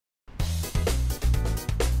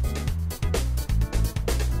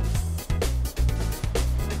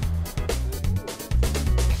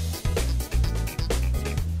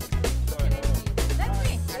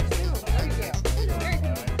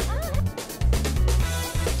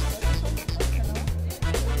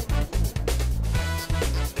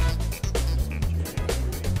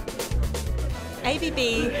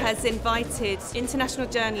ABB has invited international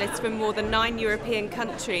journalists from more than 9 European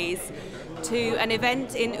countries to an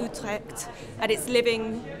event in Utrecht at its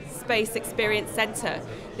Living Space Experience Centre.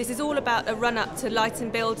 This is all about a run-up to Light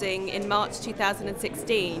and Building in March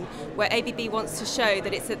 2016, where ABB wants to show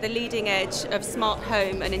that it's at the leading edge of smart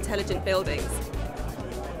home and intelligent buildings.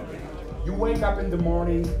 You wake up in the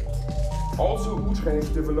morning, also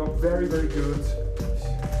Utrecht developed very good.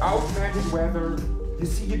 Augmented weather. You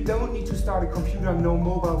see, you don't need to start a computer, no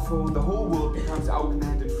mobile phone. The whole world becomes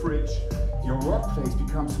augmented fridge. Your workplace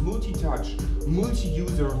becomes multi-touch,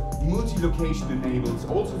 multi-user, multi-location enabled.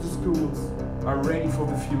 Also the schools are ready for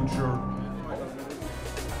the future.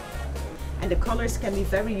 And the colors can be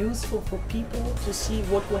very useful for people to see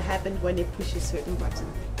what will happen when they push a certain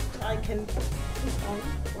button. I can put on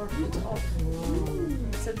or put off.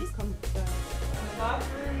 So this comes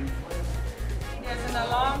bathroom. There's an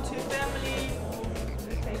alarm to family.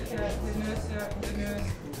 We take the nurse.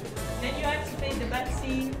 Then you activate the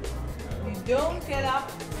vaccine. You don't get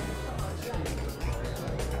up.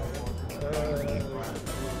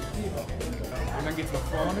 En dan geht's nach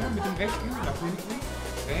vorne mit dem rechten, nach hinten,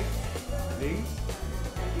 rechts, links.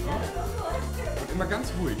 So. Und immer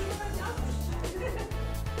ganz ruhig.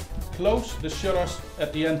 Close the shutters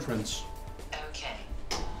at the entrance. Okay.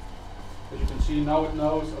 As you can see now it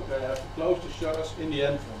knows, okay, I have to close the shutters in the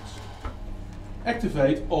entrance.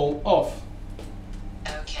 Activate all off.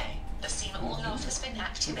 Okay, the scene all off has been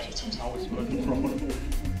activated. Now it's working properly.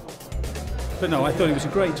 But no, I thought it was a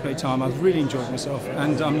great time. I've really enjoyed myself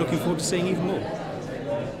and I'm looking forward to seeing even more.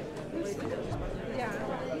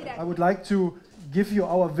 I would like to give you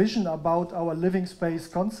our vision about our living space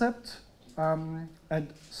concept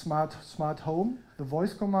and smart home, the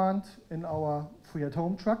voice command in our free at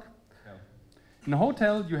home truck. In a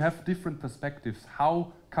hotel, you have different perspectives,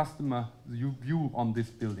 how customer you view on this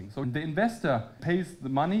building. So the investor pays the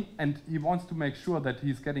money and he wants to make sure that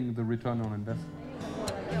he's getting the return on investment.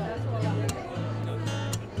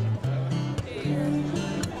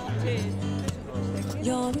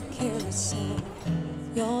 You're a careless soul,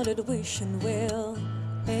 you're the wishing well,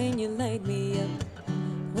 and you light me up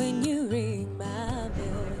when you ring my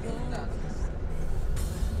bell.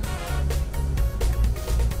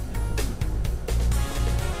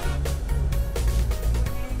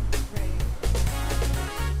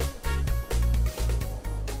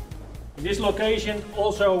 In this location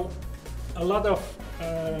also a lot of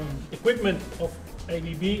equipment of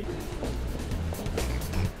ABB.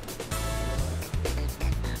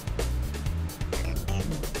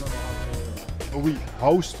 We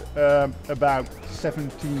host about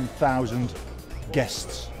 17,000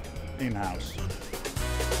 guests in-house.